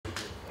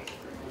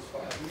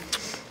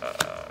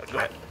Go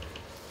ahead.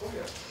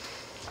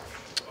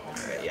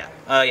 Alright, yeah.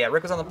 Yeah,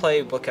 Rick was on the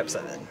play, Book kept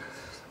 7.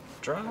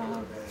 Draw.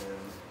 Let's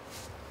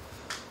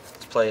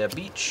play a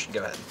beach.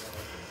 Go ahead.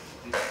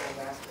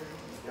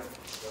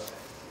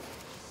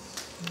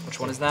 Which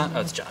one is that?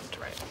 Oh, it's John,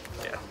 right.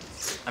 Yeah.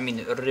 I mean,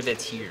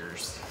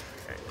 Riveteers.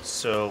 Okay,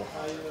 so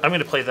I'm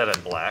going to play that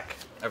in black.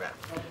 Okay.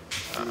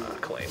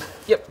 Claim.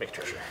 Yep. Make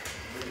treasure.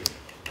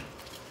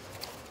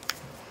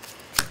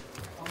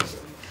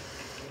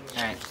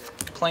 Alright.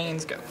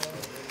 Planes, go.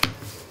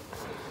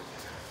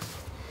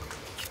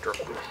 Draw.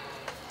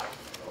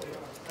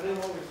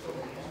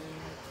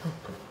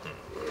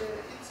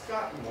 It's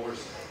gotten more.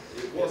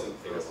 It wasn't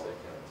favorable.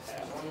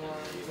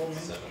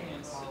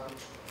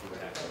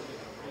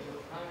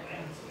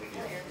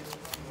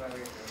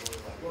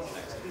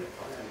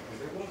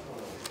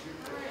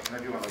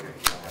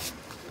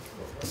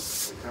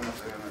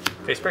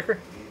 Facebreaker?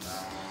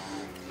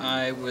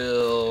 I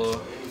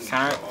will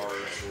counter it.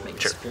 Make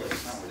Sure. spirit.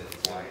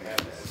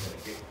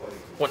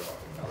 1.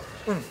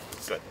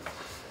 Good.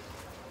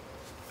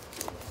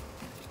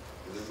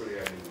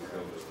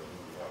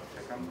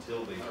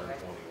 Until they turn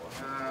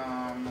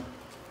 21.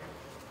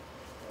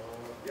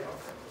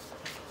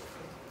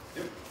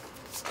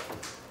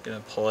 Gonna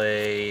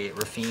play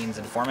Rafine's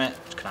Informant,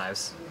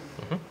 Connives.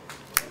 We'll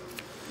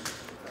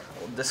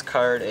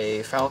discard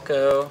a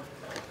Falco.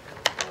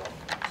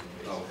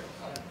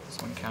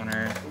 This one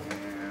counter.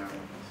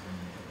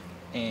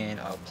 And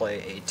I'll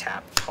play a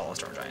tap Hall of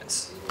Storm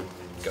Giants.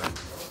 Go ahead.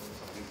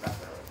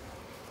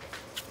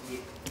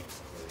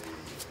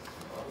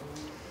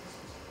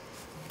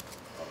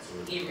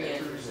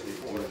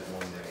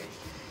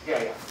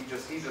 Yeah,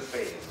 he's just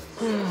fading.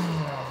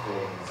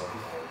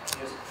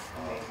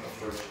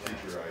 First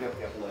creature I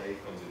play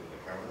comes into the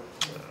counter,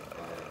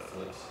 and then it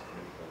flips, and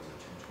it becomes a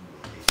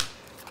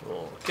 2/2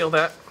 We'll kill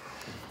that.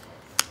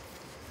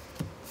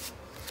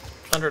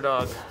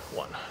 Underdog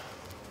 1.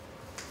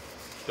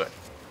 Go ahead.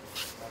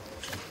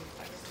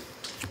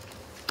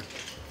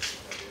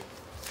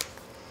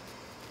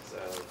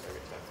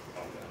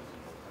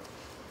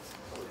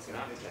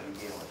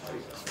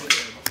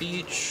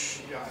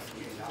 Beach.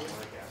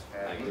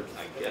 I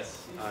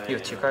guess. You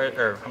have 2 cards,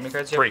 or how many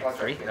cards do you have?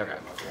 3. 3? Okay.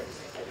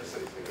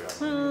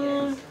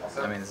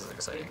 I mean, this is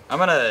exciting. I'm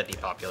gonna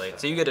depopulate,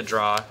 so you get a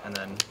draw and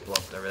then blow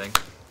up everything.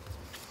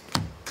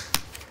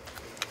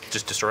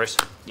 Just destroys?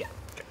 Yeah.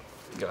 Okay.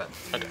 Go ahead.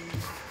 Okay.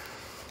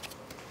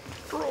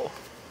 Roll.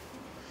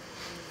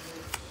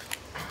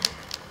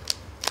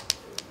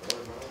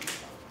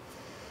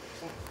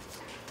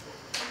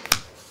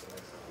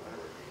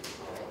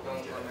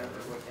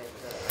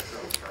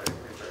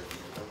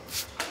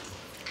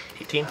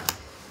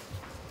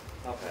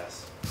 I'll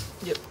pass.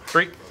 Yep.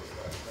 3.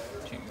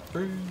 2,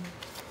 3.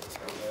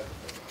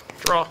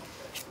 Draw.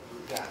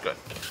 Good.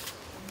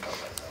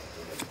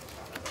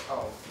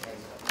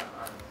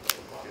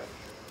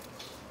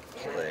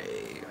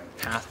 Play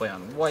Pathway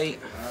on white.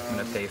 I'm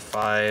gonna pay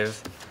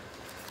 5.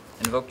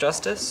 Invoke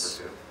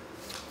Justice.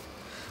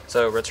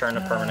 So return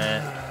a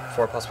permanent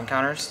 4/+1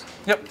 counters.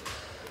 Yep.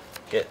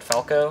 Get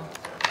Falco.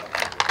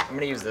 I'm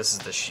gonna use this as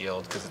the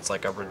shield because it's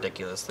like a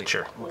ridiculously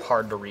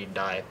hard to read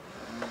die.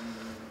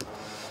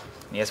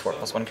 And he has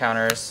 4/+1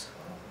 counters.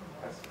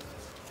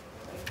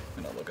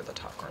 I'm gonna look at the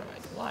top card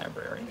of my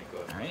library.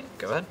 Alright,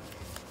 go ahead.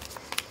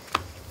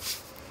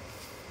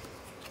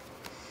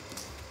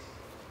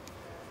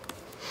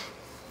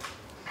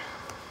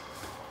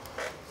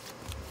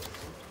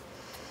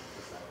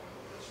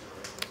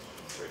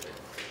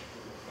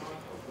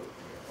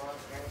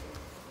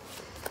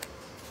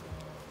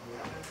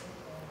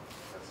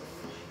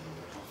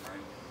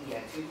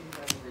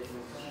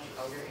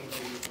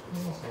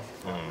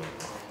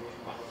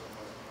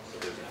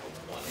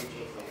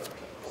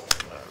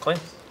 Claim.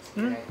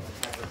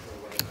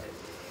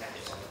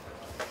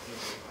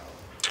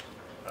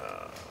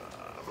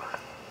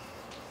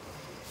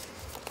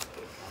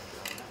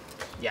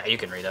 Yeah, you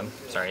can read him.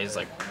 Sorry, he's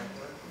like.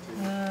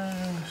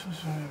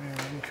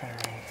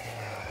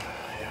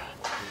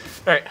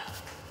 Alright.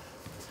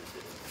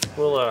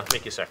 We'll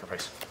make you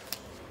sacrifice.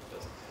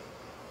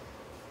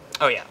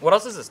 Oh yeah. What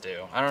else does this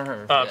do? I don't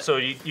remember. So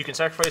you can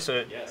sacrifice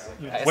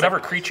whatever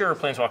creature or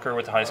planeswalker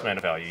with the highest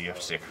mana value. You have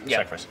to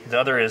sacrifice. The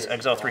other is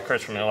exile 3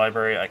 cards from your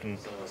library. I can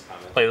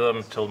play them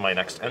until my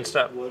next end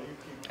step,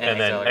 and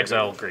then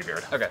exile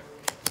graveyard. Okay.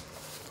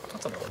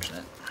 That's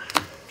unfortunate.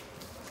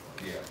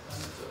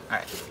 All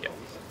right. Yeah.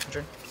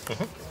 Turn. All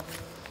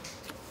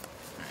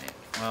right.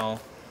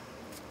 Well,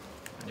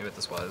 I knew what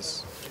this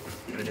was.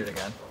 I'm gonna do it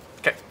again.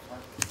 Okay.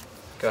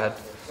 Go ahead.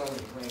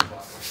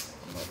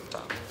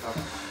 Top.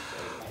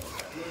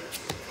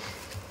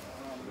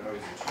 Now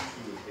he's a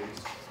 2/2 with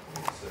haste.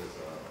 It says,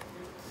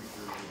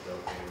 creature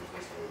without damage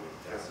this way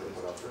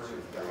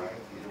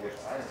with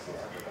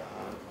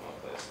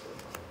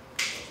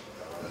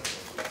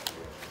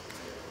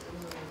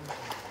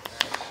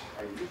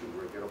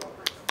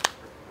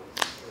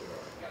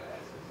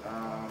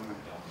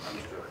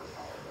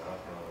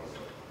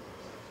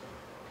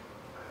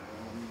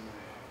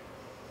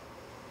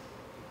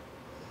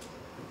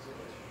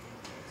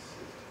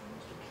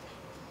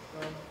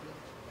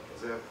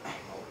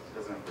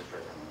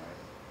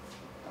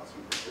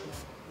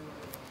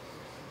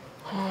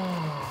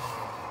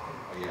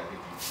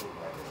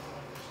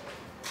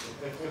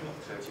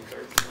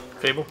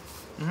Fable.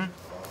 Mm-hmm.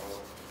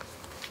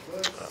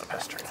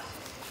 Pass turn.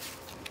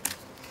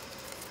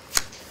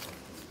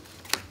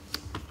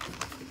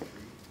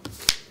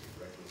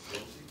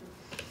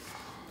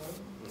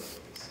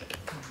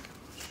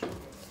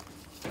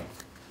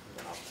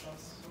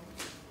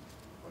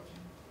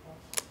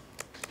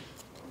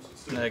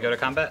 Go to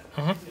combat.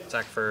 Mm-hmm.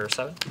 Attack for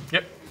 7.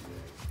 Yep.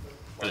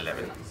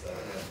 11.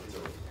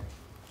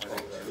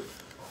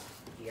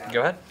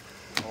 Go ahead.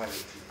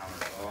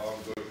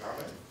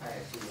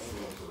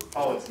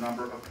 Oh, it's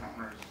number of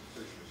counters.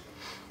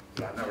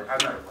 Yeah,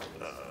 I've never played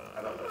this.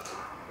 I don't know.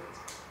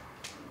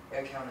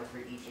 A counter for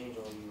each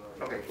angel you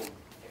are. Okay, cool.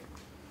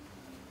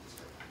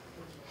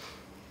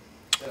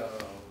 So.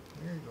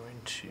 We're going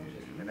to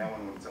And that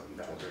one when something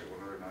dies, right?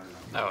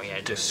 Oh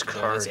yeah,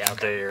 discard yeah,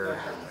 okay. their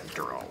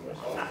draw.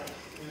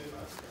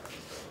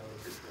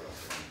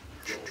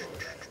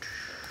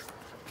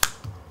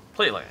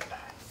 Play land.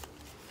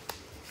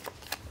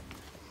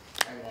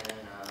 And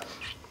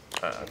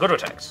then, Go to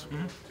attacks.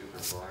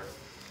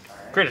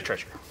 Create a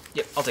treasure.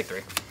 Yep, I'll take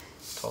 3.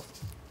 12.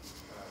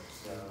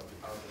 so,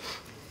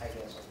 I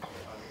guess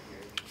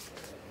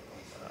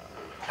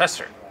Pass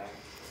turn.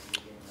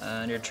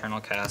 And your turn,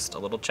 I'll cast a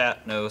little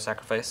chat, no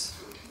sacrifice.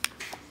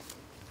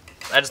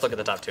 I just look at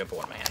the top 2 and put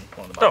one in my hand,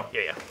 one in the bottom. Oh,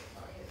 yeah, yeah.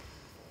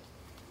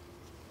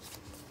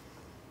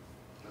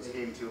 This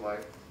game 2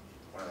 life.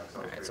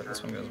 Alright, so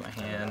this one goes in my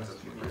hand,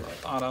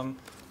 bottom.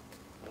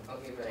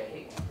 Okay, but I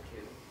hate 1 for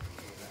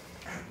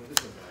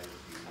 2.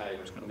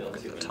 Just gonna look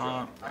at the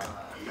top. Alright,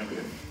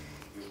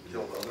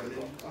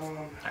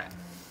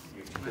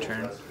 my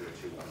turn.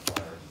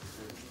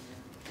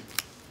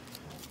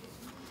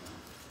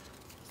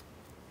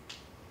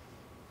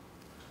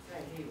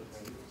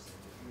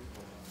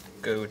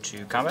 Go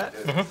to combat.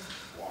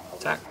 Mm-hmm.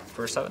 Attack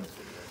for 7.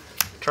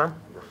 Charm.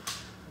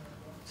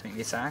 So make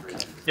me sack.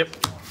 Yep.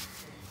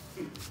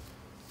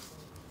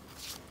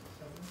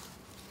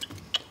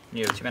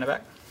 You have 2 mana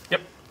back.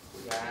 Yep.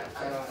 Yeah,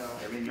 I don't know.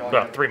 I mean, you only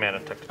Well, had 3 mana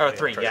technically. Oh,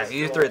 3, yeah, Treasure.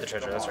 you 3 of the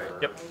treasure, that's right.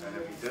 Yep. And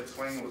if you did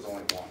swing, it was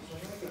only 1.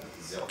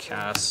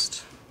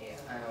 Cast Yeah,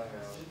 I don't know.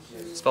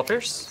 Just, Spell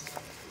Pierce.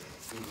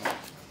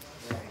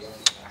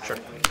 Sure.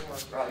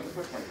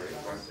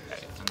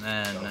 And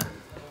then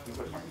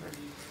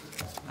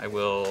I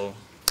will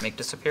make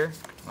disappear.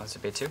 Unless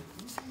it pay 2.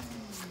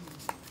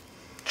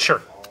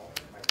 Sure.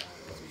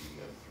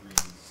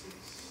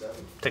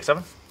 Take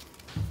 7.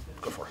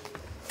 Go for it.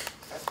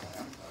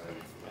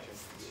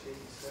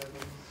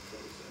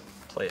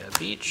 Play a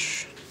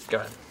beach. Go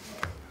ahead.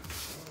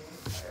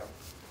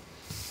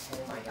 oh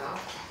my god.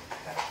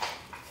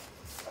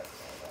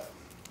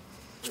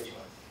 Which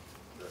one?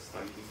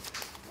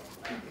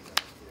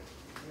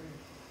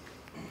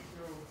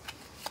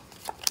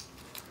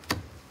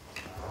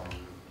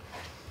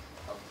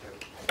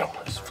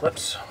 Oh, this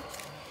flips.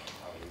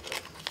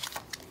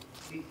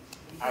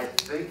 I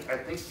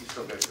think you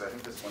still get it, because I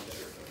think this one's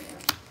here.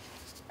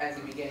 At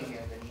the beginning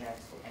of the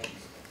next end.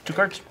 2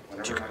 cards.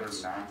 Whenever another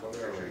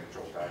non-treasure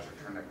angel dies,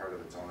 return that card to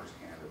its owner's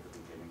hand at the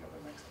beginning of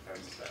the next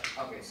end step.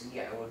 Okay, so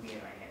yeah, it would be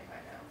in my hand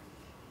by now.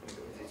 Because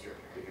it's your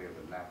turn. Beginning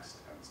of the next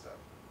end step.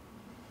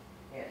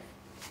 Yeah.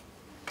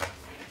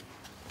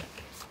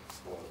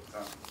 Well, it's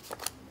done.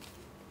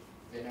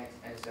 The next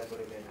end step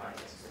would have been my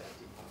next step.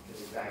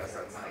 Because it's back That's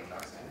to my not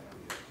next step.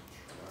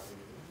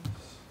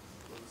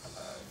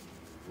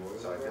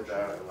 So I did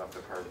that, I left a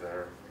card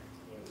there.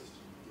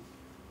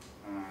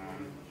 I'll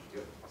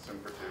swing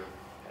for 2.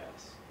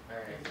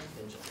 Alright.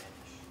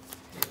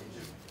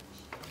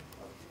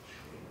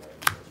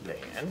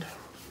 Land.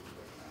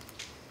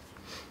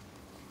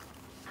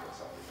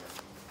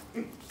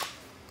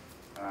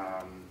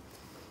 I'll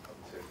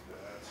take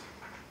that.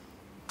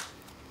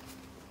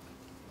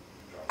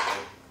 Drop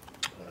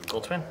it.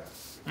 Gold spin.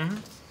 Mm-hmm.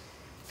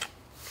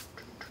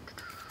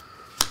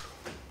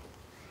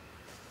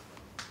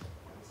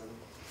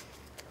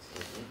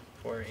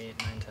 4, 8, 9,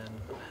 10.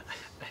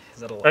 Is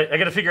that a lot? I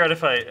gotta figure out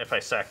if I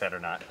sack that or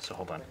not. So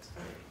hold on.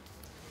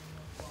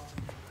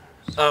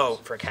 Oh,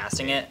 for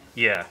casting it?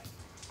 Yeah.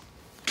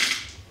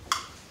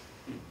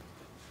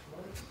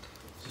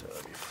 So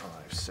that'd be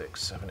 5,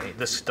 6, 7, 8.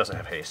 This doesn't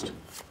have haste.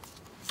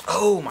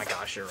 Oh my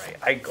gosh, you're right.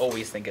 I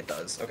always think it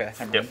does. Okay,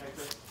 never mind. Yep.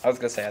 I was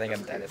gonna say, I think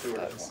I'm dead if it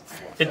does.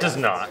 It does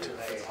not. Okay.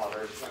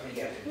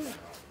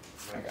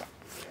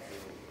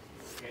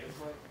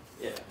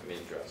 Yeah, I mean,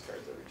 it draws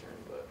cards every turn,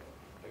 but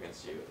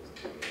against you, it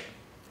doesn't do anything.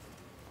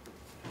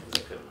 I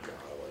couldn't draw,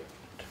 like...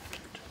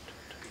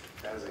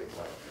 That is a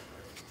play.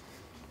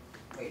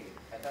 Wait,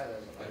 I thought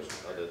it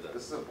was I did that.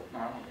 This is a, no, I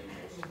don't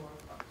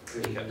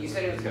think You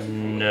said it was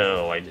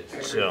No, I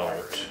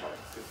don't.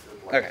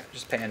 Okay,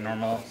 just paying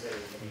normal.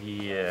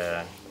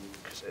 Yeah,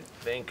 because I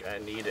think I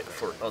need it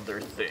for other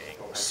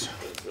things.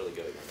 It's really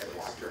good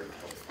against this.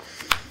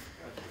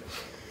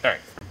 All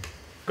right,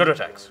 go to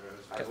attacks.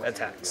 Okay,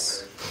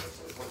 attacks.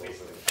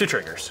 2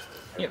 triggers.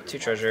 Yep, 2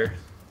 treasure.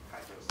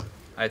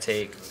 I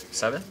take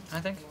 7, I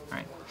think. All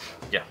right.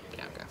 Yeah.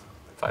 Yeah, okay.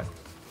 5.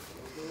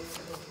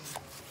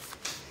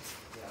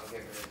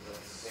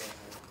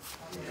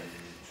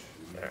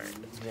 All right.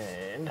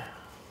 then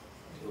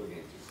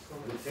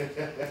Yeah,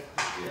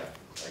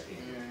 I can't.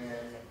 And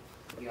then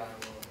you got a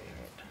little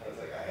I was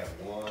like, I have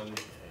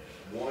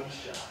one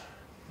shot.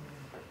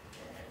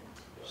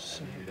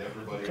 I needed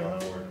everybody on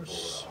board to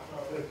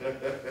pull it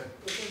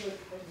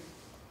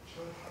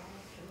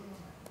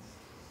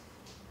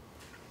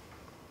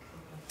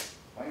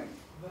off.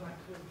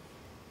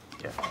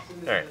 yeah.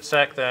 All right,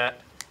 sack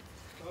that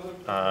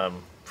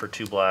for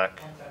 2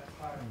 black.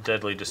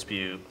 Deadly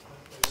Dispute,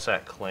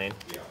 sack Claim.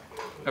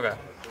 Okay.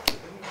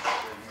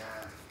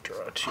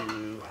 Draw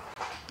 2,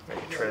 make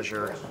a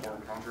treasure.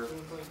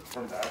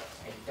 From that,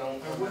 I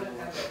don't remember what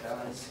that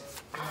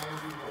does.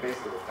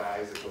 basically it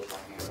dies, it goes by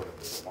hand, but if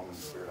it's a woman's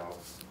spirit out.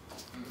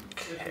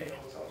 Okay.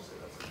 So I'll say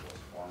that's a plus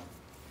 1.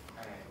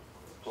 Alright.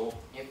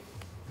 Cool. Yep.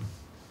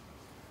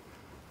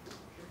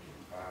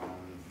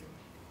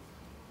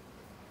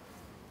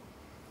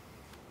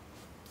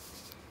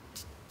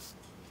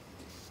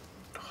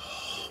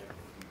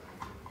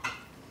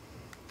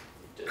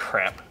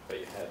 Crap. But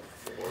you had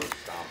 4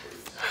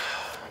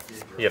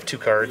 stompers. You have 2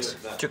 cards.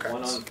 Two 1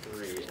 cards. on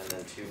 3, and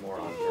then 2 more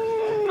on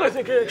turn. I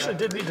think I actually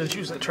did need to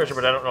use that treasure,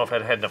 but I don't know if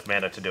I had enough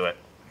mana to do it.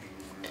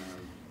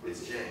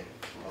 It's Jane,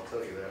 I'll tell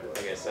you that.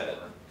 Like I said,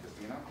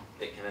 Christina?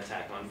 it can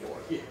attack on 4.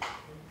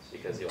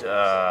 Because you'll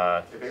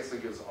It basically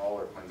gives all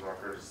our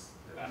planeswalkers.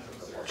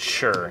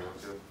 Sure.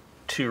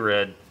 2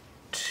 red,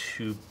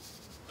 2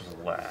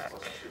 black.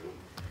 Plus 2,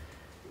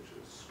 which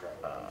is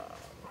scrap.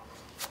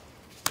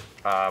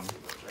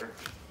 Sure.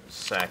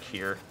 Sack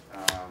here. I'm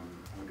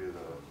gonna do the.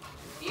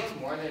 Do you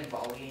have more than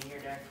volley in your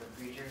deck for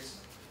creatures?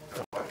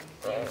 What?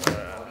 Do you have more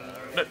than volley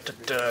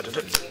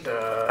in your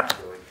deck?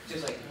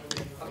 Just like,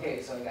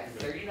 okay, so I got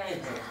 39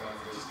 points,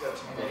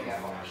 and then I got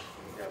volley.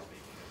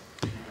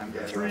 I'm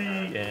getting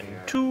 3 and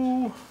 2.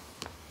 No,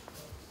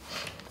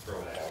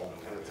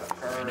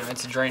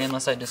 it's a drain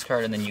unless I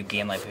discard, and then you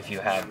gain life if you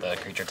have the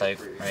creature type,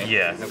 right?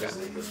 Yeah. Okay.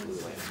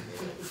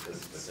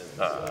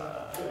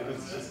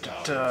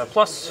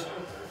 Plus.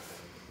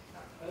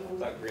 I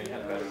thought green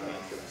had better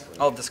cantrips.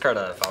 I'll discard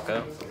a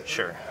Falco.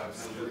 Sure.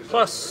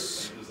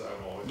 Plus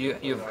You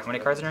have how many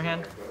cards in your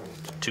hand?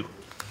 2.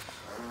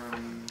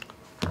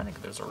 I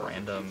think there's a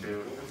random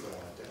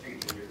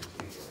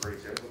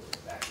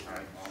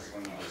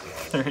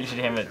 30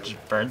 damage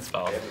burn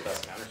spell.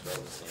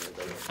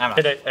 I'm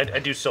And not. I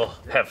do still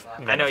have.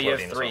 I know you have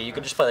floating as 3. well. You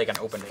could just play like an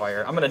open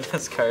fire. I'm gonna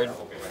discard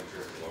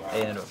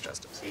and of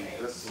justice.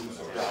 This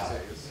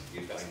dies.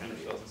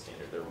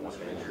 They're 1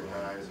 Creature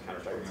dies,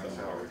 counterspell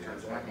myself,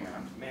 returns my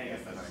hand.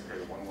 And then I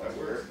create 1 less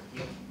here.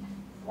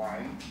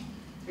 Flying.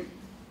 I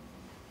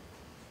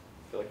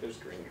feel like there's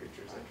green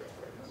creatures that drop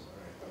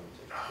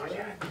right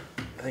now.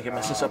 I think I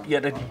messed this up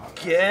yet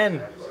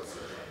again.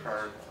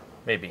 Card.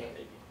 Maybe.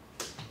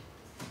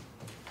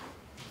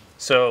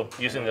 So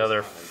using the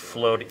other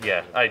float.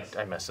 Yeah,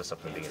 I messed this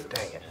up in the beginning.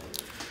 Dang it.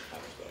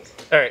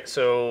 All right,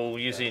 so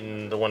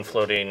using the 1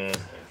 floating,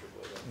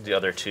 the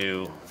other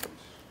 2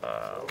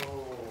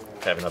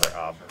 have another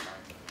ob,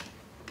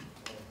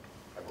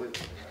 I believe.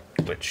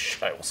 which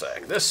I will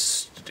sack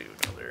this to do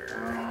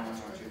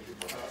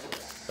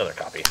another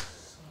copy.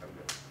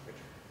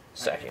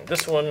 Sacking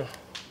this one.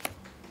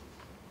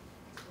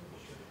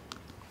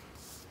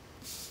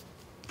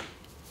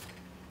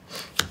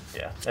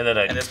 Yeah, and then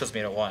And this puts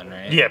me to 1,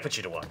 right? yeah, put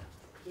you to 1.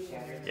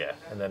 Yeah,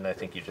 and then I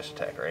think you just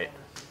attack, right?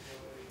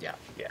 Yeah.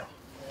 Yeah.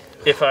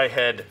 If I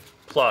had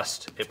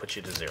plussed, it puts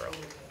you to 0.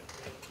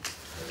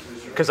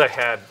 Because I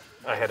had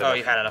Oh, enough.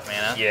 you had enough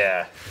mana?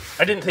 Yeah.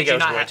 I didn't think I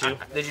was going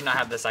to. Did you not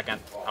have the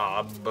second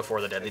before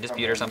the Deadly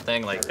Dispute or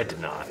something? Like I did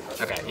not.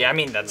 Okay, yeah, I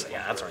mean that's really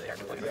hard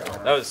to play.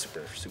 That was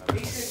super.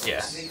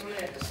 Yeah.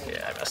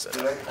 Yeah, I messed it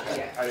up.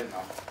 I didn't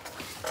know.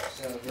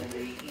 So then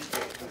they eat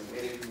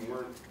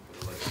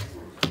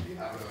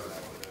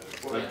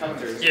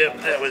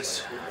Yep, that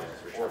was.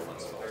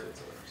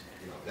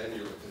 Then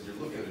because you're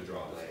looking to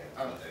draw land,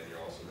 and you're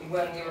also.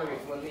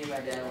 when me and my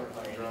dad were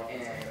playing,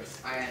 and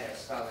I had a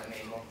spell that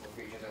made multiple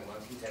creatures at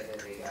once, he said that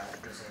they got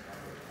the same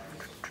number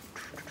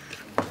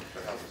of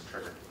That was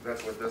trigger.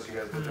 That's what this you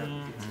guys did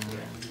then?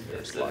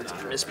 There's lots of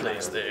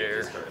misplays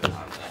there. You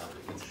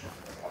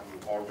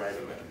already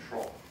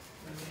control.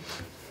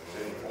 So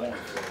you only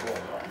control,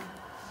 right?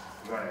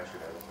 You want to ask you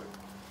that real quick?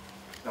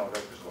 No,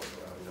 that's just what,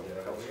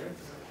 that was it.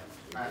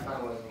 I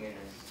thought I wasn't gonna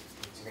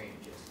scream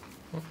just.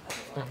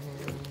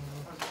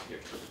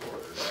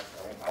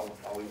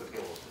 I'll leave it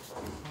here.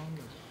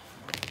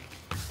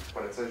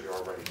 But it says you're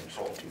already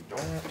controlled. You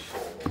don't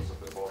control those if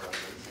they're both on at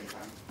the same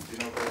time. Do you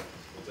know that?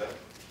 What's that?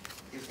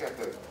 He's got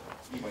the,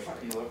 he's got the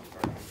thing or.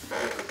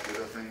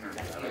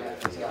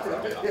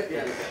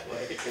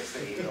 It's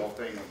the angel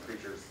thing of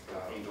creatures,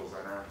 angels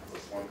enter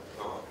this one.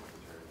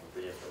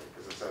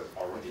 Because it says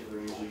already.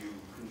 You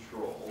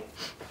control.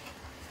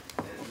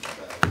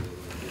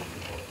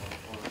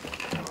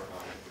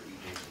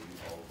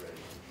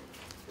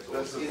 And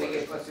This Do is they like,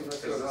 get +2/+2 or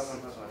 +1/+1? I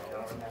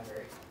don't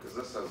remember. because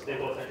this says, They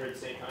both enter at the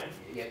same time?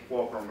 Yeah.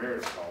 well, from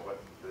Mirror's call, but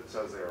it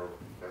says that they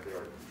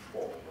are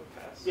controlled.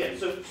 Yeah,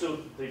 so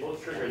they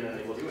both trigger and then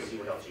they look to see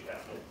what else you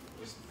have.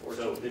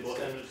 So they both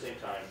enter at the same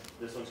time.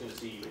 This one's going to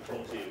see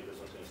control 2, this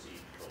one's going to see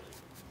control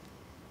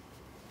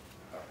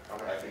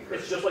 2. I think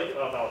It's just like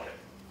Valakut.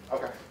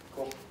 okay,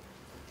 cool.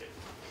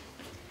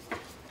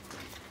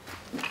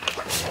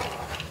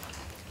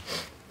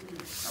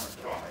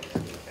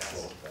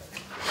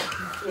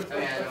 I mean,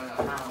 I don't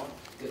know how.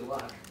 Good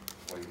luck.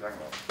 What are you talking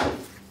about?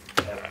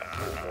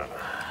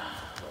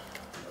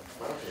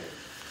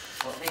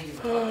 Well, thank you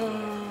for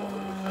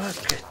talking.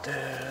 Look at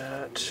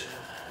that.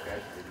 Okay,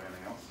 you do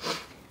anything else?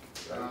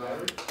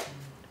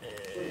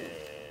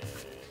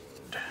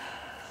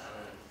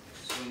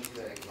 Swing to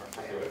the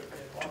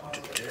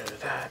Do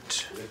that.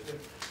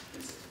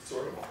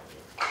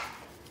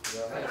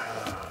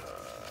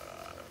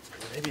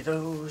 Maybe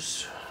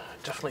those.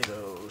 Definitely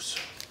those.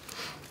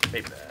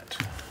 Maybe that.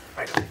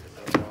 I don't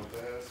even know.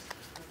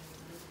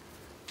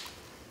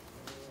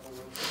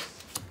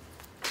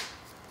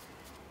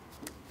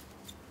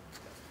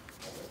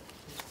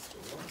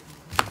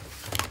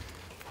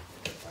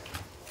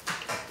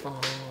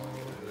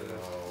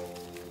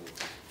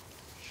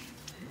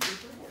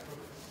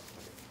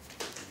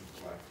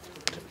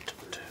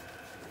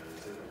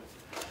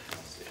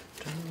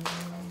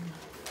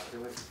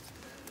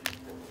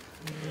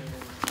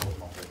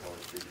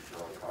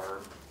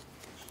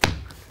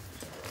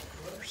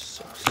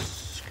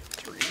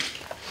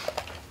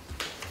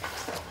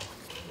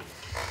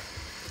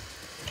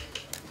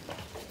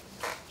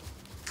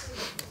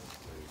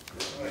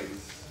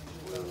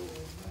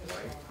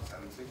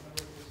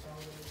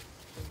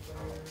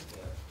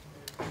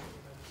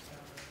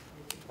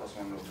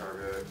 +1 no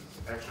target.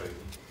 Actually,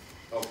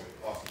 okay,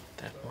 awesome.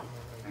 That one. I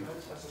think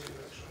it's +2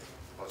 actually.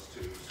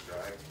 +2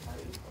 strike.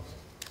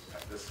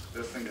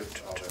 This thing is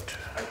all that.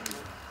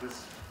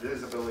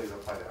 This ability is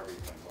applied to every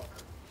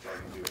planeswalker. So I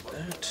can do it.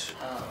 That.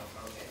 Oh,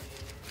 okay.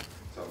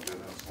 So I'm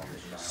doing this one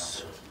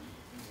strike.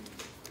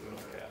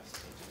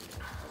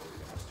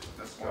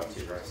 This one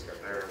strikes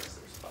right there. There's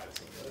 5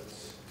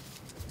 singles.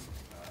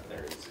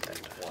 There's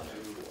 1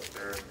 and 4.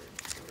 There.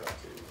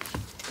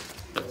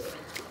 +2.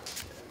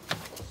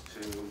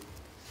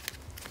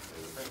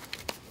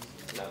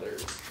 Now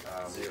there's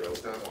 0, 1,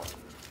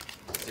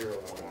 0,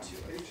 1, 2,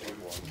 and 2.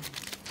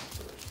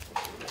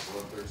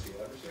 1/3 the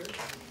adversary.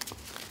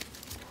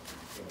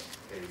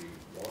 Pay 1.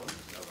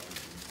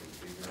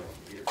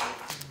 Here.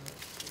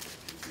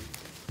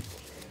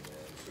 And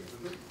then swings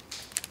with it.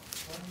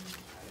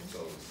 So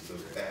the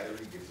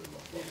battery gives them a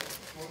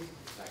bubble.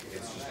 It's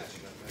just that you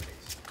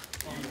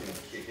can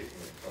kick it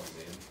when it comes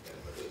in and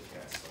let it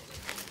cast something.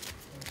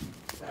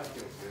 That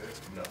feels good.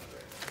 Nothing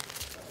right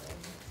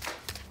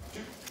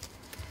now.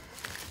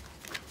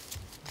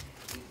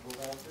 Equal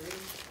all 3.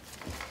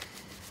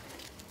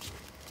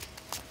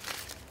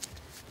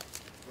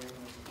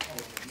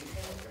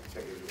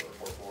 Take it to a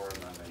 4/4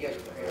 and then they Yeah. do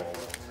the whole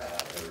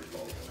Every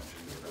ball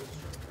dimension is double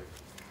strike.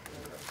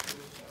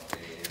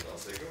 And I'll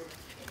say go.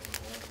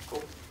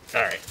 Cool.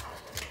 All right.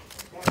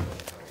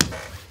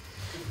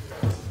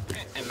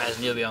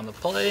 Imagine you'll be on the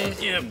play.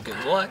 Yep.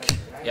 Good luck.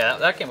 Yeah,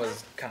 that game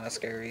was kind of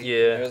scary.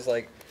 Yeah. It was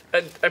like,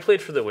 I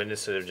played for the win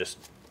instead of just.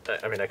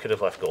 I mean, I could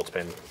have left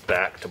Goldspan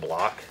back to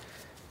block,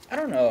 I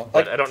don't know.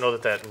 but Like, I don't know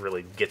that that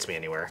really gets me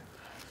anywhere.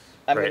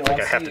 I mean, Right? Like I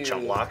once have to you-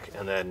 chump block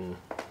and then.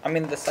 I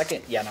mean, the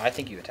second, yeah, no, I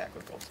think you attack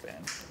with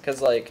Goldspan.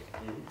 Because, like,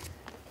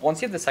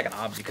 once you have the second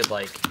ob, you could,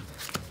 like,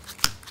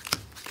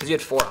 because you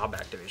had 4 ob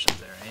activations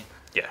there, right?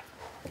 Yeah.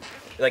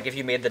 Like, if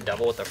you made the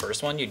double with the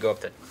first one, you'd go up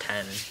to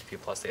 10 if you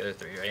plus the other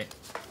 3, right?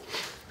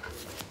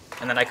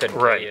 And then I couldn't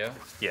kill Right. you.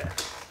 Yeah.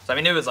 So, I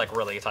mean, it was, like,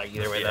 really tight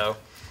either way, Yeah. though.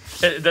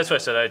 That's why I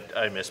said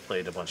I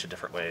misplayed a bunch of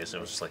different ways. It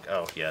was just like,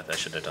 oh yeah, I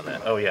shouldn't have done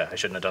that. Oh yeah, I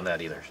shouldn't have done that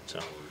either. So,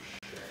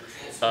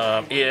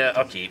 yeah,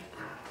 I'll keep.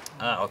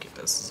 I'll keep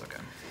this. This is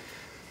okay.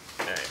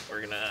 All right,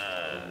 we're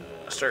gonna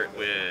start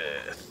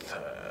with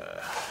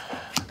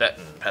that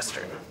and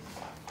Pester.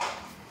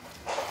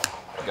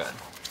 Good.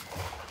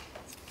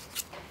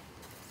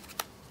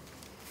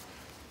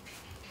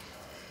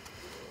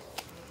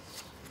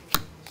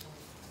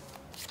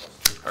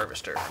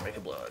 Harvester, make a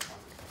blood.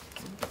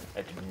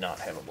 I do not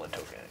have a blood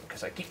token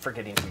because I keep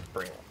forgetting to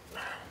bring one.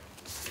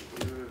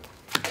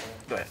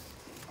 Go ahead.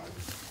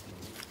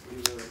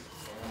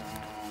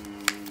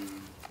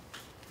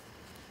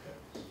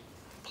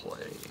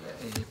 Play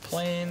a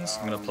planes.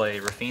 I'm gonna play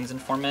Rafine's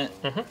Informant.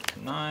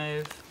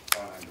 Connive.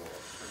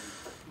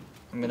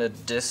 I'm gonna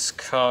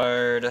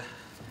discard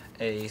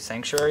a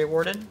Sanctuary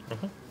Warden.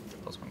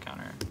 +1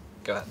 counter.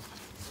 Go ahead.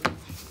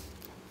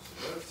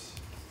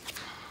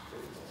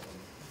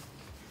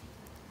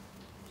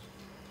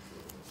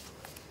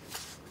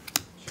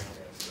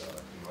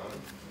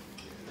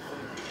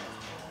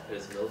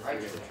 It's military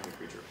and return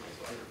creature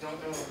planeswalker. I don't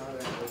know how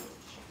that works.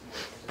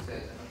 It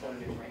says, I'm going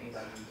to do my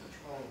anybody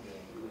control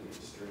game.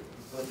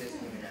 Put this in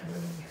an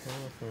effort.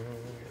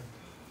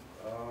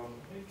 Oh.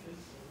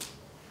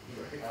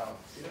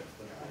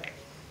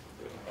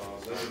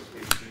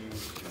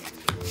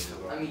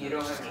 I mean, you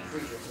don't have any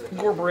creatures. So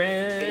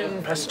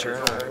Gorbrin, pass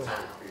turn.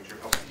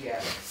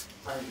 yeah.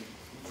 I'm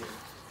just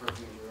for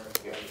future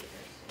reference.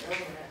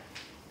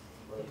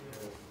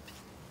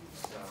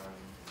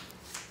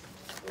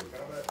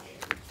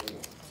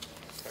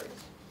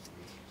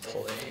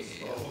 Play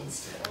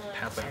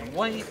Pathway on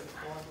white.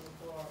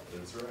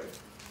 That's right.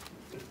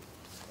 10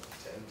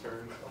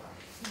 turn.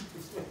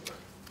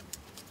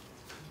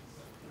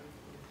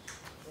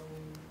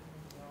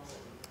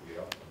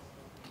 Yep.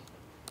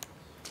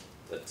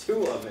 The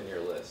 2 of them in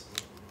your list.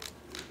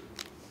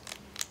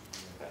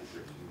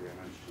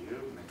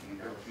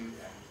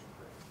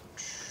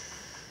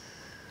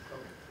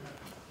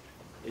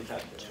 You've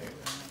had the 2.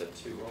 It's a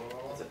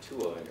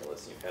 2 of in your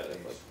list. And you've had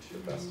it like the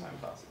best time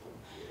possible.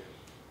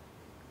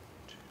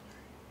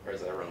 Or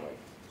does that run like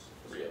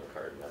real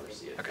card? Never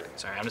see it. Okay,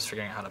 sorry, I'm just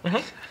figuring out how to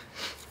pay.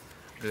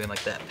 Doing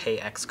like that pay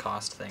X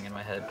cost thing in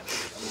my head.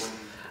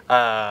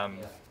 I'm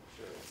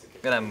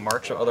gonna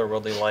March of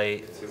Otherworldly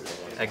Light,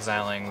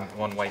 exiling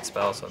 1 white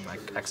spell, so my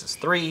X is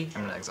 3.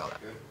 I'm gonna exile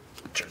that.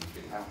 Sure.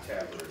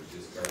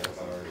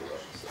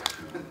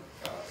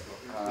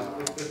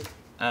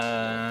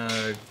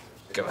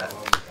 Go ahead.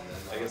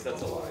 I guess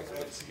that's a lie because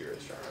it's Spirit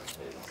Charm.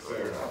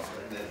 Fair enough.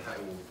 And then I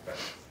will back.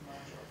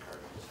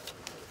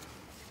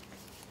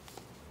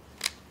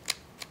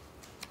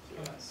 So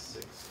that's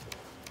 6.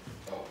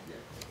 Oh, yeah.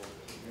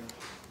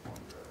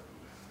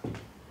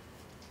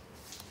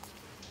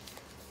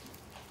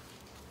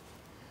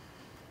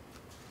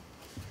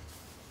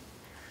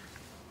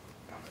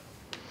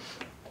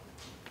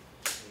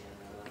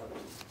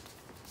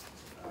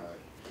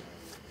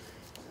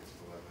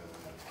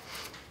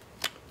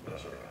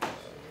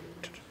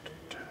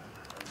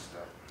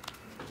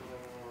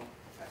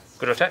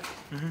 Go to attack.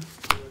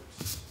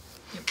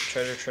 Yep,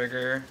 treasure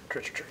trigger.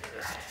 Treasure trigger.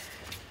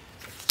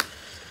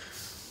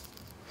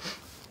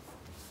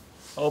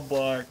 All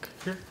black.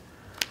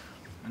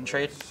 And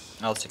trade.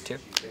 I'll take 2.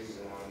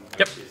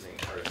 Yep. You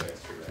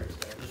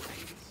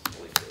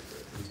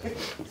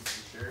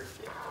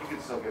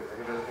can still get, if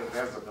it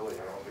has the ability,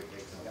 I don't think it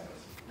makes sense.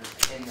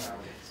 And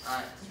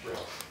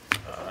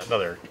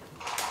Another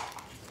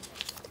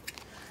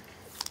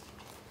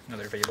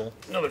Fable.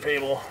 Another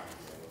Fable.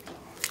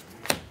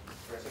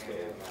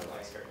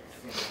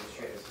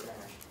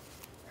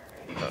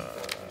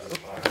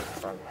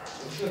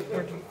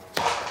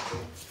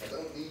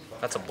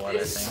 That's a blood, I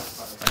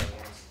think.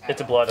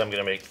 It's a blood. I'm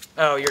gonna make.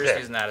 Oh, you're just There.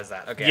 using that as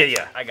that. Okay. Yeah,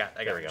 yeah. I got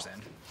There what we you're go.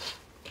 saying.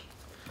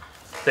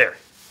 There.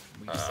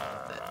 We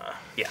solved it.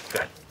 Yeah. Go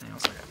ahead. Hang on a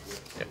second.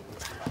 Yep.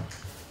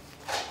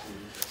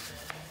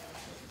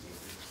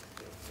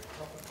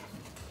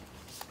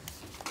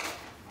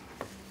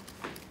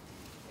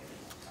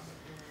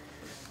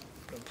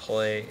 Gonna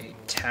play a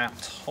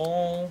tapped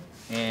hole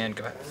and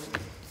go ahead.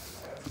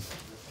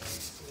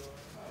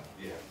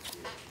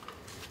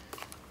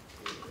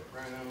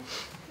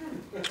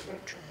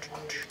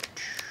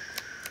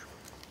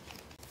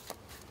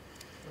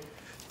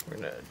 We're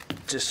gonna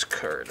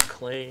discard a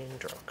claim,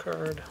 draw a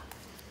card.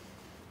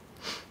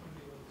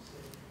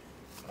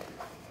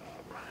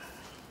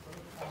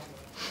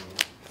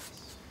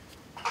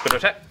 Go to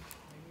attack.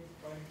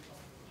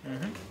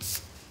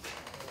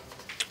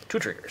 2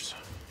 triggers.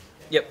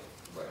 Yep.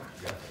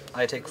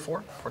 I take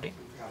 4. 14.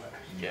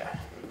 Yeah.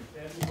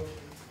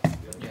 Yeah,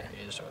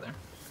 you just over there.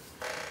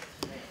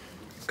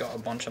 Got a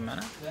bunch of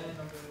mana.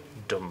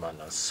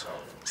 Dumanas.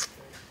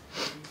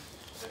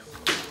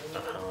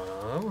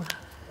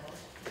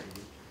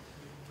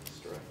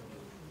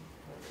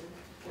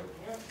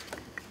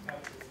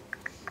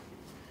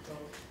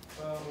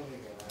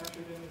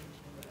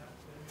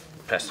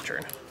 Pass the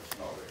turn.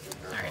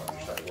 Alright.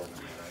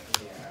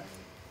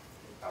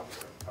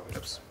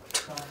 Oops.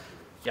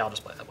 Yeah, I'll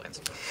just play that Blades.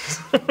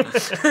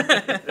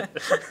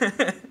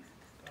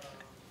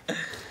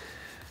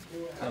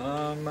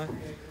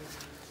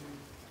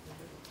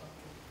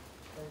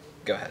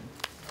 Go ahead.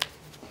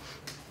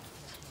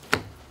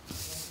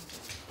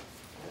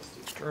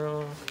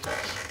 Draw.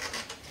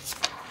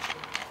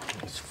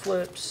 These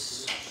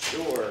flips.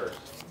 Sure.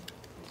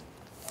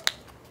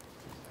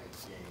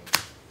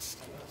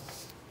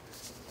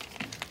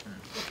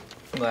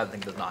 That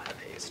thing does not have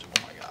haste. Oh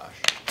my gosh.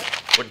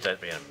 Wouldn't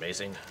that be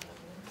amazing?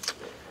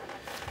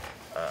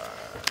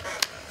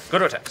 Go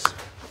to attacks.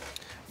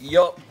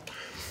 Yup.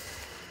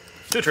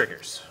 2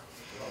 triggers.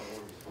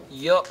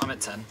 Yup, I'm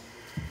at 10.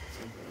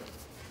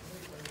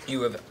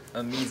 You have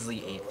a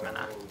measly 8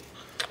 mana.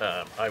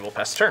 I will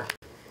pass the turn.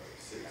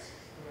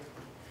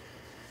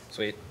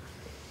 Sweet.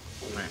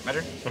 Alright,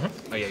 measure?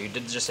 Oh yeah, you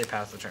did just say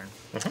pass the turn.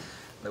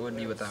 That would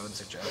be what I would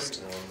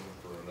suggest.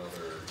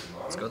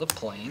 Let's go to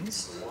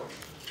plains.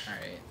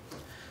 Alright.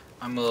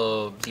 I'm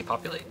gonna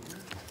depopulate.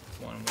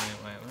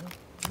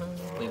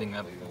 Leaving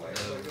up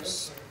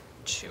those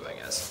 2, I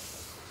guess.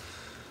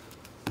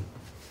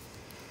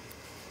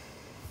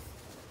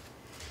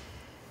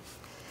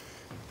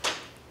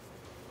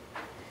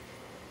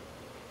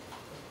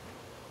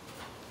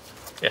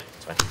 Yeah,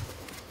 it's fine.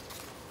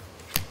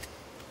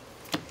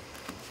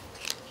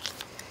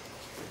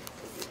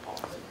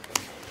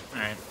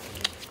 Alright.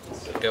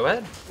 Go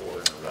ahead.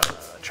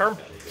 Charm.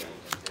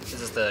 Is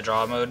this the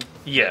draw mode?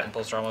 Yeah.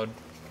 Impulse draw mode?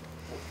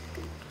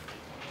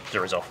 The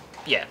resolve.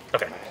 Yeah.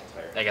 Okay.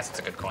 I guess it's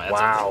a good coin.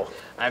 Wow.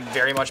 I'm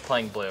very much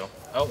playing blue.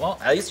 Oh, well,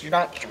 at least you're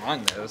not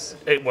drawing those.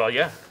 Well,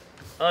 yeah.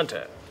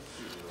 Untap.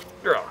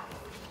 Draw.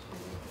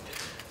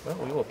 Well,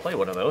 we will play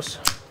one of those.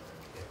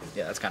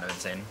 Yeah, that's kind of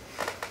insane.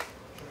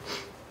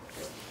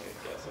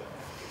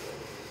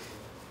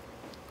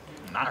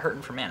 Not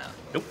hurting for mana.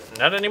 Nope,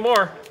 not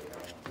anymore.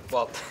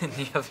 Well,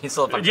 you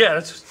still have Yeah,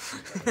 that's.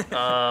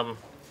 I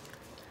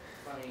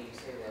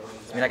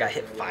mean, I got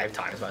hit 5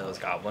 times by those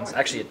goblins.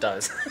 Actually, it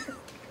does.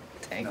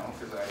 Dang.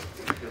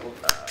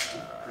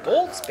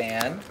 Gold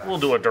span. We'll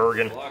do a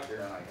Durgan.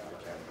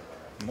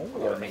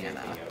 More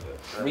mana.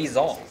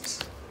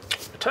 Resolves.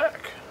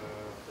 Attack.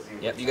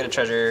 Yep, you get a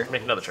treasure.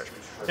 Make another treasure.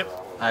 Yep.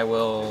 I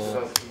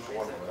will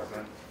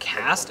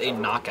cast a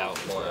knockout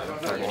blow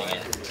targeting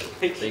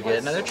it. So you get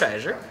another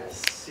treasure.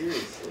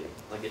 Seriously,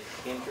 like it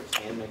cantrips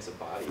and makes a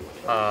body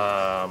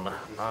when it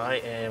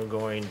I am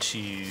going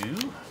to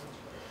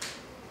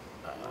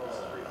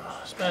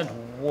spend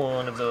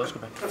one of those. Go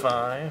back to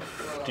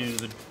 5. Do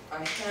the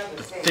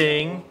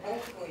thing.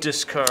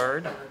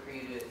 Discard.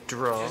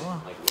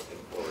 Draw. like looking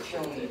forward to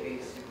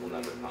it will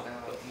never come,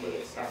 but where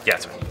they stop. Yeah,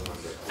 that's fine.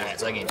 Alright,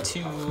 so I gain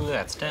 2.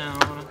 That's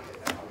down.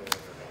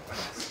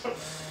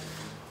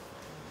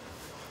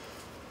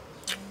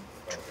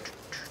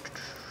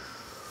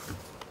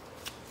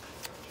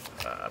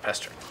 Pass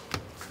turn.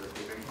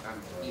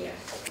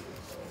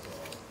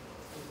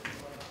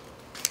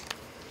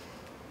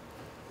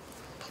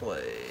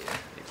 Play.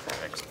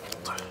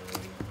 I'm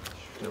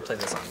gonna play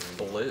this on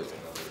blue.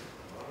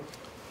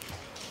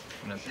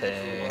 I'm gonna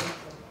pay.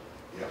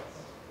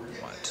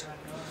 What?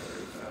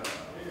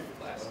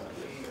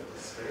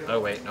 Oh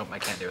wait, nope, I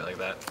can't do it like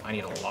that. I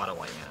need a lot of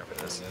white mana for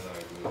this.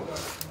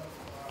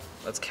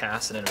 Let's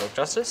cast an Invoke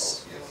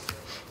Justice.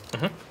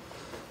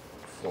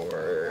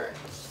 For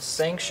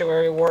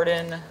Sanctuary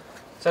Warden.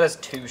 So that has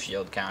 2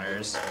 shield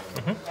counters.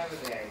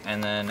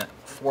 And then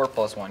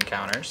 4+1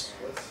 counters.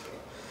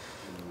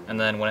 And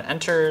then when it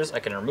enters, I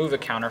can remove a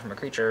counter from a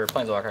creature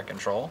Planeswalker I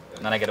control.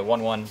 And then I get a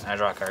 1/1 and I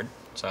draw a card.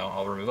 So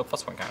I'll remove a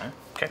 +1 counter.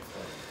 Okay.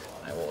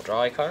 I will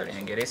draw a card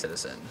and get a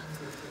citizen.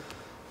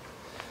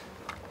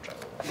 Which I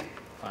will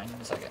find in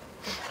a second.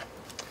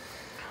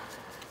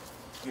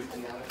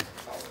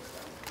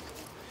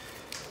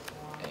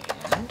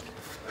 And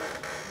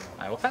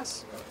I will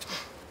pass.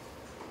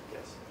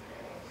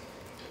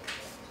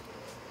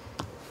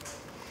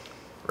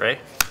 Ray.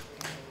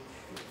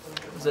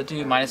 Does that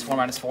do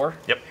 -4/-4?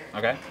 Yep.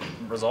 Okay.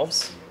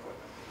 Resolves.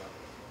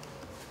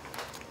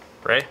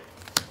 Ray.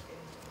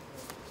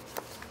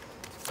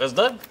 That's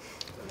done.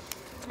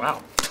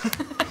 Wow.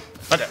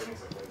 Okay.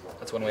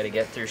 That's one way to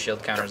get through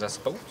shield counters, I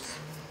suppose.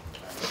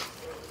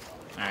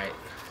 Alright.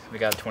 We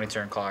got a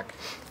 20-turn clock.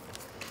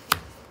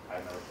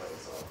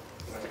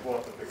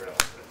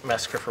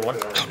 Massacre for 1.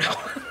 Oh no.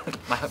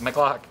 my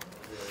clock.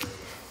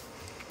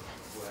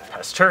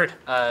 Pass turn.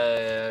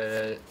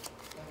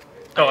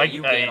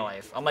 You gain a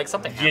life. I'm like,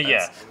 something happens.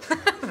 Yeah.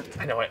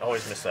 I know, I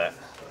always miss that.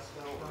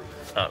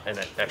 And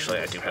then, actually,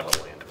 I do have a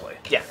land to play.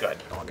 Yeah. Go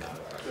ahead. All good.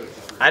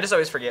 I just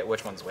always forget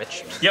which one's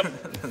which. Yep.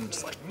 I'm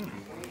just like,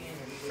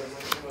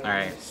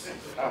 Alright.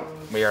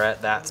 We are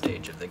at that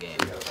stage of the game.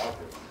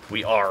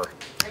 We are.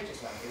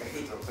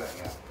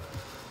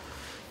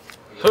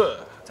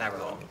 Huh. Attack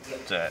roll.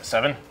 It's at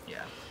 7.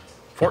 Yeah.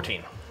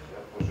 14.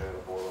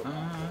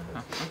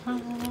 I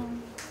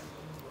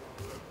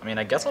mean,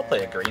 I guess I'll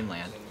play a green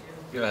land.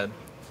 Go ahead.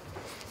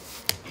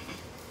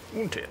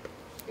 Untap.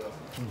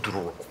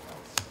 Draw.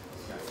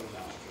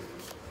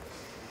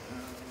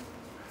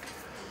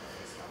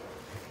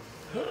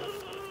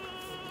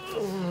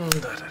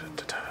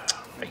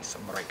 Face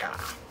breaker.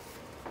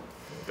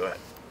 Go ahead.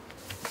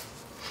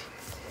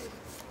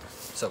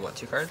 So what,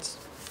 2 cards?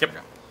 Yep.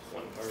 Okay.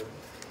 1 card,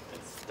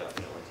 it's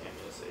definitely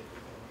Tamina safe.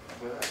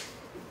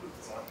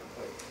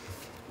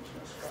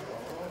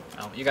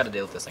 Oh, you gotta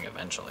deal with this thing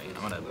eventually.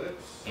 I'm gonna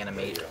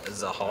animate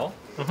Zahal.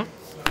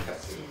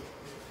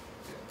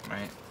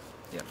 Right.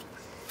 Yep.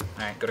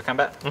 Alright, go to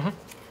combat.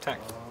 Attack.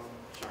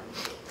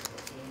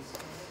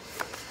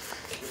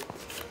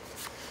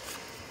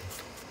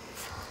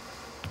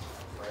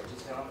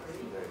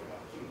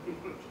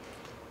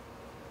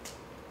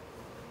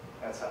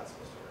 That's how it's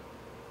supposed to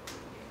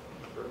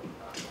work.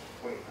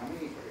 Wait, how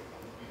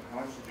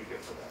much did you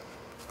get for that?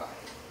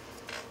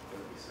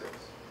 36.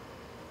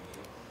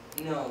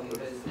 No,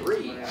 because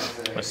 3.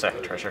 My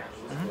second treasure.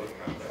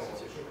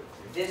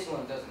 This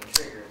one doesn't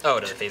trigger. Oh,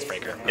 to the face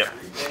breaker. Yep.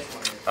 This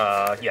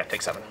one Yeah,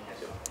 take 7.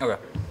 Okay.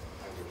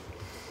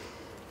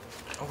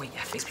 Oh wait,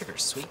 yeah, face breaker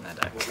is sweet in that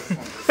deck.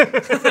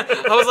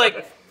 I was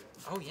like,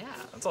 oh yeah,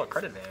 that's all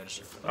card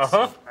advantage.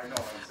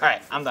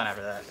 Alright, I'm done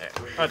after that.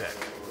 Yeah. Okay.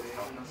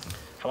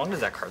 How long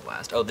does that card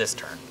last? Oh, this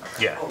turn.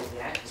 Okay. Yeah.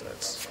 that. So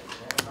that's. Do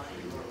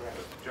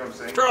you know what I'm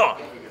saying? Draw.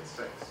 You get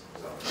 6.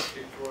 So.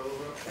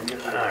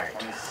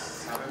 Alright.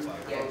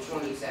 Yeah,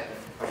 27.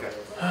 Okay.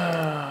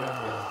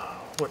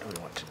 What do we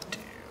want to do?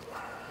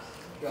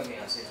 You want me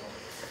on 6 1?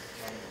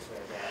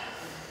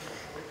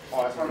 Oh,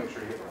 I just want to make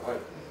sure you hit the play.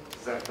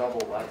 Is that double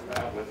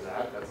that with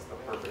that? That's the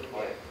perfect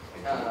play.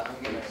 I'm gonna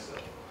swing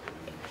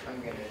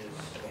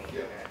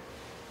that.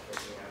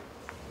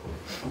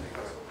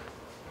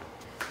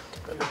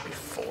 Better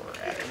before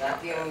adding. I'm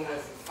not dealing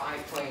with 5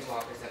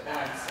 planeswalkers at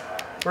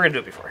once. We're gonna do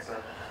it before.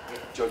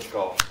 Judge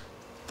call.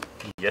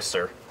 Yes,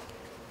 sir.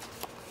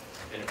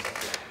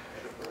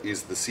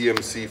 Is the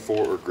CMC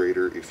 4 or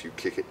greater if you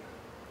kick it?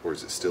 Or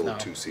is it still No. a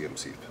 2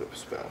 CMC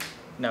spell?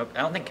 No,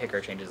 I don't think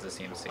kicker changes the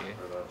CMC.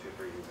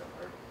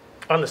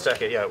 On the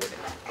second, yeah, it would.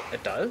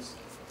 It does?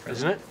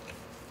 Isn't it?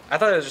 I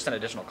thought it was just an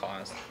additional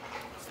cost.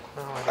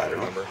 I don't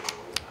remember.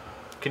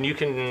 You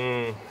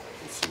can.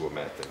 Let's see what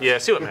Matt thinks. Yeah,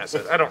 see what Matt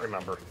said. I don't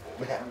remember.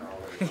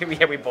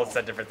 Yeah, we both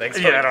said different things.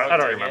 Yeah, I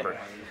don't remember.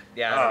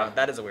 Yeah, I don't know.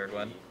 That is a weird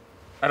one.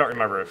 I don't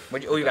remember if.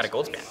 Oh, you got a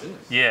gold span. Ooh.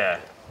 Yeah.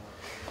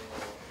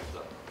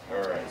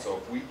 Alright, so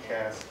if we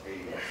cast a...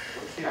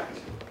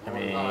 I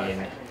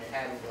mean,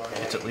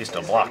 it's at least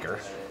a blocker.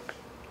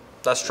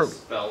 That's true.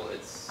 Spell,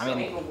 it's. I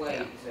mean,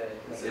 yeah.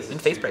 In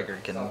Facebreaker,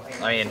 you can.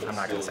 I mean, I'm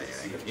not gonna say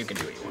anything. You can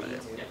do what you want to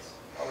do. Yes.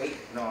 Oh, wait.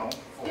 No.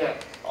 Yeah.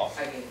 Off.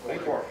 I mean, Play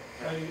 4.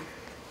 Yeah, I was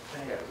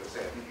gonna say,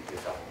 I think you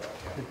get double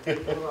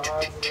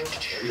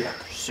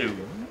that. So.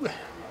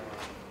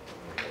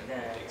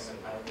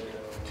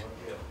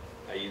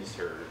 I used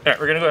her. Alright,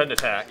 we're gonna go ahead and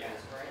attack.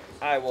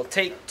 I will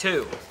take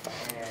 2.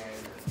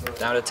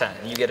 Down to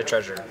 10. You get a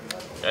treasure.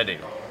 I do.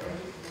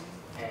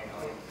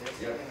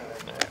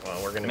 Alright,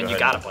 well, we're gonna I mean, go you ahead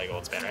gotta and- play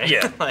gold span, right?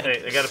 Yeah, Like-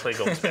 I gotta play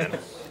gold span.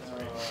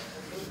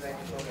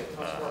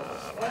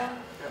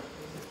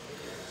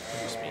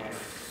 Must be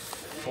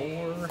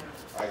 4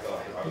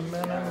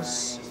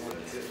 manas.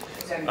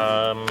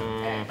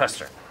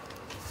 Pester.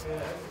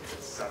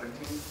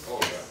 17? Oh,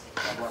 yeah.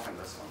 I'm blocking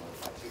this one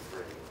with my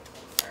 2/3.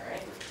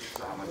 Alright.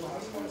 So how much on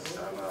this one?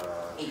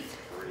 8.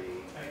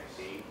 3,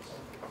 8.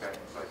 Okay,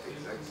 so I take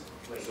 6.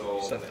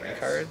 So, So 3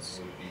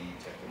 cards.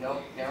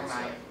 Nope, never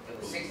mind. It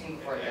was 16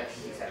 before that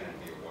should be 7.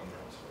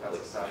 That's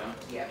a 7.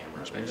 Yeah.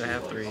 Which means I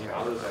have 3.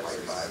 I was at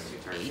 5 2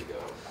 turns ago.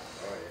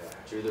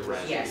 Drew the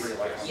red. Yes.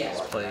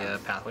 Yes. Play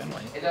Pathway and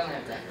White. It doesn't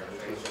have that.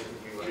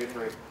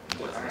 3.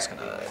 I'm just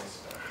gonna.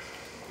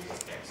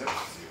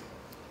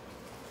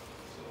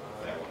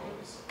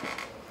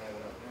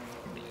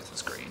 I'm gonna use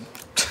this green.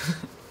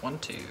 1,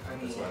 2,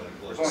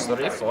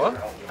 3, 4.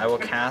 I will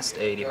cast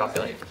a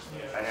Depopulate.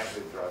 I have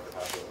to draw the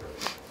possibility.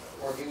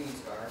 Or do you need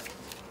Scar?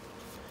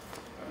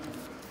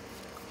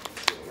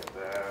 Get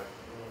that.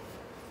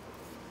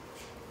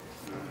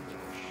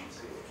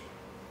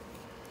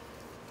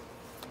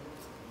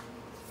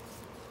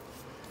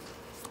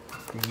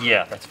 Let's see.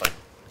 Yeah, that's fine.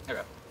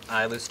 Okay.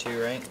 I lose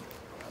 2, right?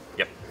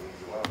 Yep.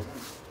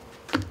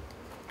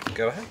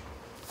 Go ahead.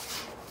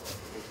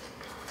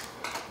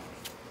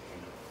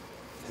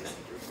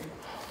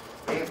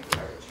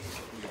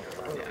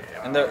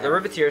 And the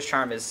Riveteer's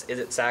Charm is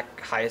it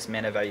sack highest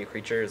mana value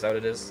creature? Is that what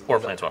it is? Or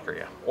Planeswalker,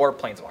 yeah. Or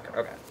Planeswalker,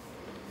 okay.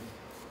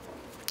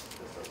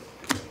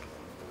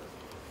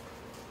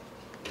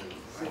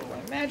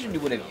 Imagine you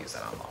would have used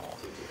that on the hall.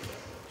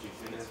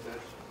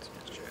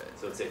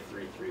 So it's a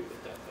 3/3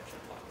 with that touch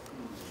and block.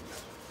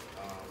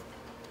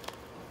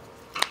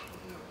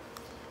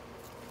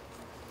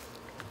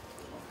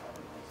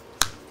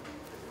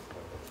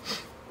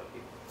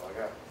 All I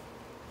got.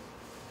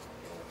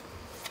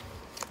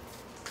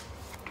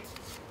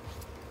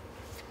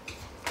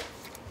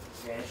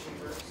 Vanishing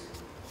Burst?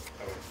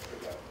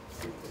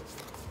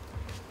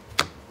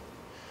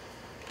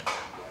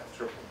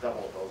 Triple,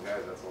 double those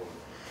guys, that's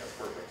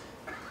perfect.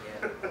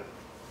 Yeah.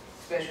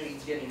 Especially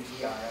getting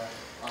GI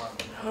on.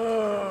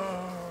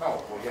 Oh,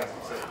 well, yes,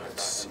 I'm saying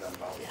that's not done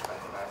back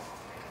to back.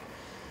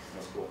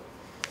 That's cool.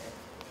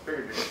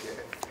 Figured you'd get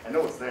it. I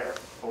know it's there,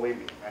 believe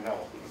me, I know.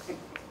 So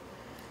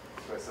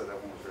I said that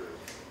one was yours.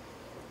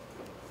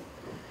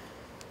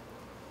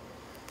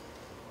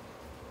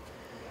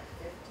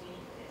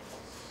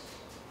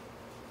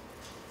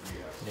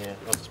 Yeah,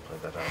 I'll just play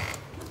that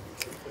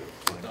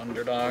out. The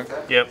underdog.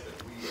 Yep.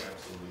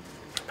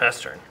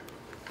 Pass turn.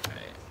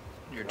 Alright.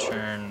 Your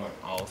turn,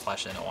 I'll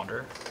flash in a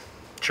Wander.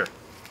 Sure.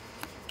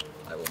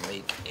 I will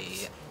make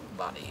a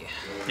body.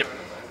 Yep.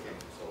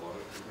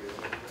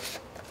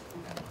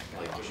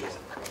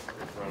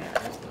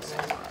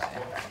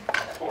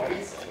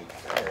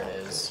 There it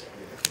is.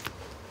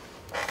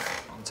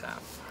 On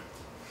tap.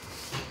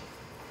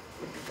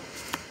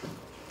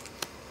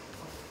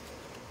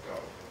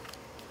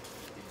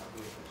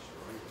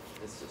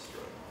 It's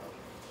destroyed.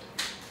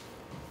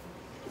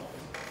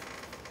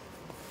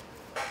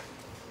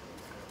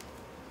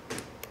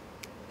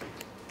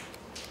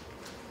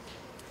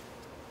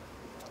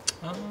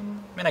 I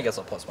mean, I guess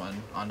I'll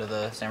 +1 onto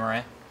the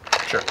Samurai.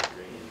 Sure.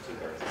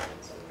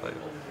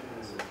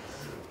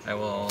 I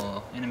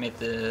will animate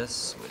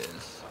this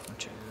with 1,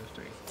 2,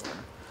 3,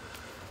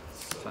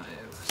 4, 5,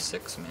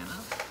 6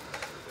 mana.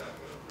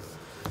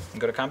 And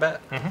go to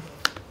combat.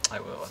 I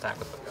will attack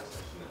with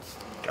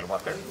Got a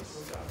block there.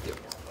 Yep.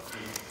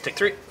 Take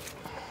 3.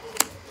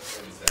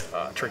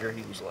 Trigger,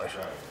 use life.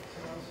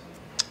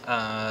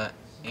 And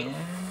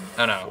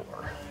oh no,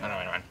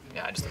 never mind.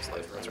 Yeah, I just have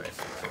life. That's right.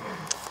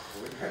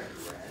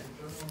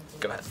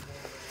 Go ahead.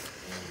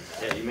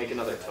 Yeah, you make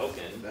another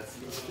token.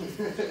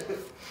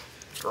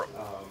 Girl.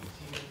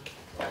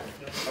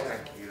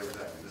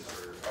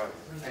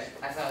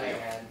 I thought I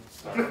had.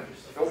 It's I don't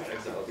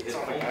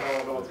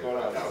know what's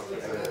going on.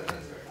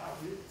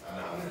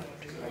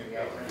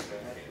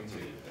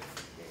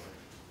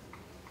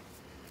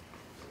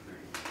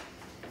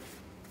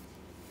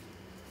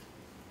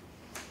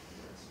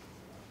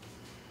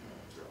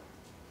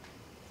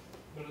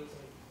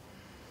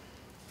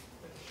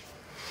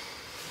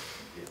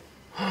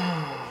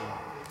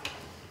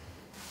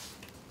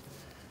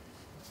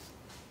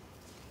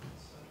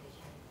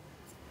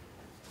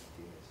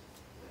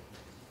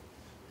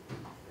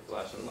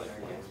 flashing like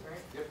one.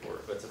 Yep,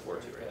 four. But it's a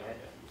 4/2 right now. Yeah.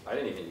 I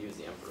didn't even use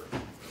the Emperor. I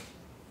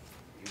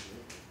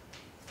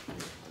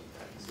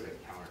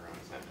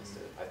missed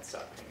it. I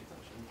stopped paying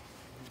attention.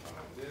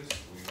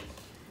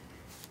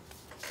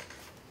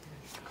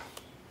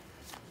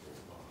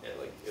 Yeah,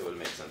 like it would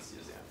make sense to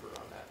use the Emperor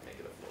on that, make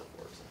it a 4/4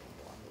 or something.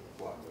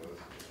 Block those.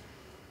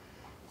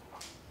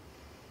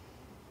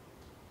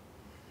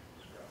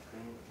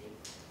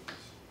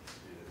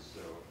 So,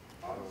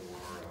 auto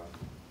war,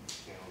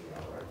 channel,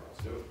 alright,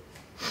 let's do it.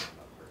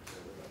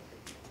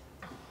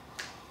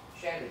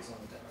 Shattered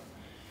sometime.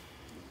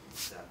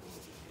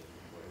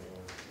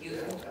 You no.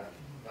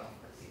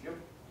 Yep.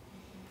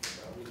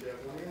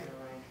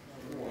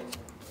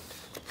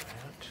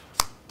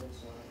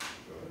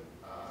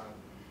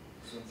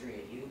 Zoom 3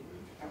 at you.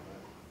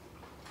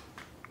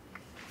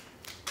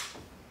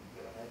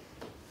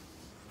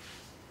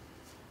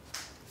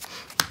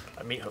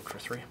 A meat hook for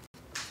 3.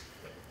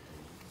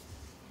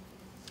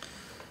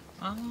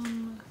 I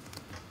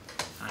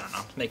don't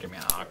know. It's making me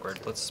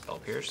awkward. Let's spell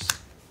pierce.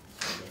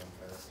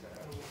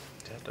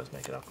 That does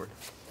make it awkward.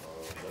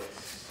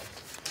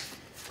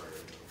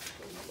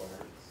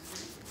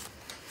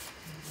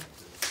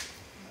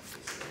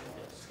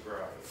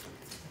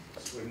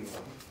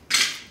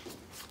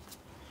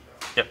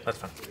 Yep, that's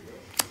fine.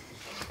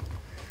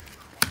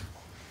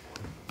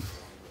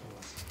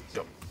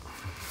 Yep.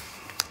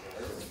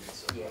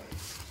 Yeah.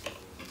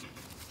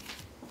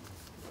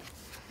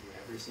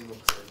 Every single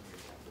card in your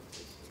deck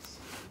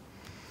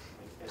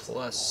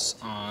Plus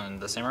on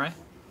the samurai.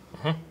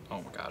 Mm-hmm.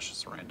 Oh my gosh,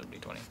 it's a random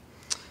d20.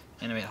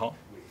 Animate hull.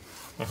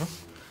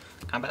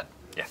 Mm-hmm. Combat.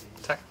 Yeah.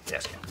 Attack.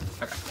 Yes,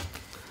 yeah. Okay.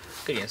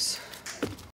 Good use.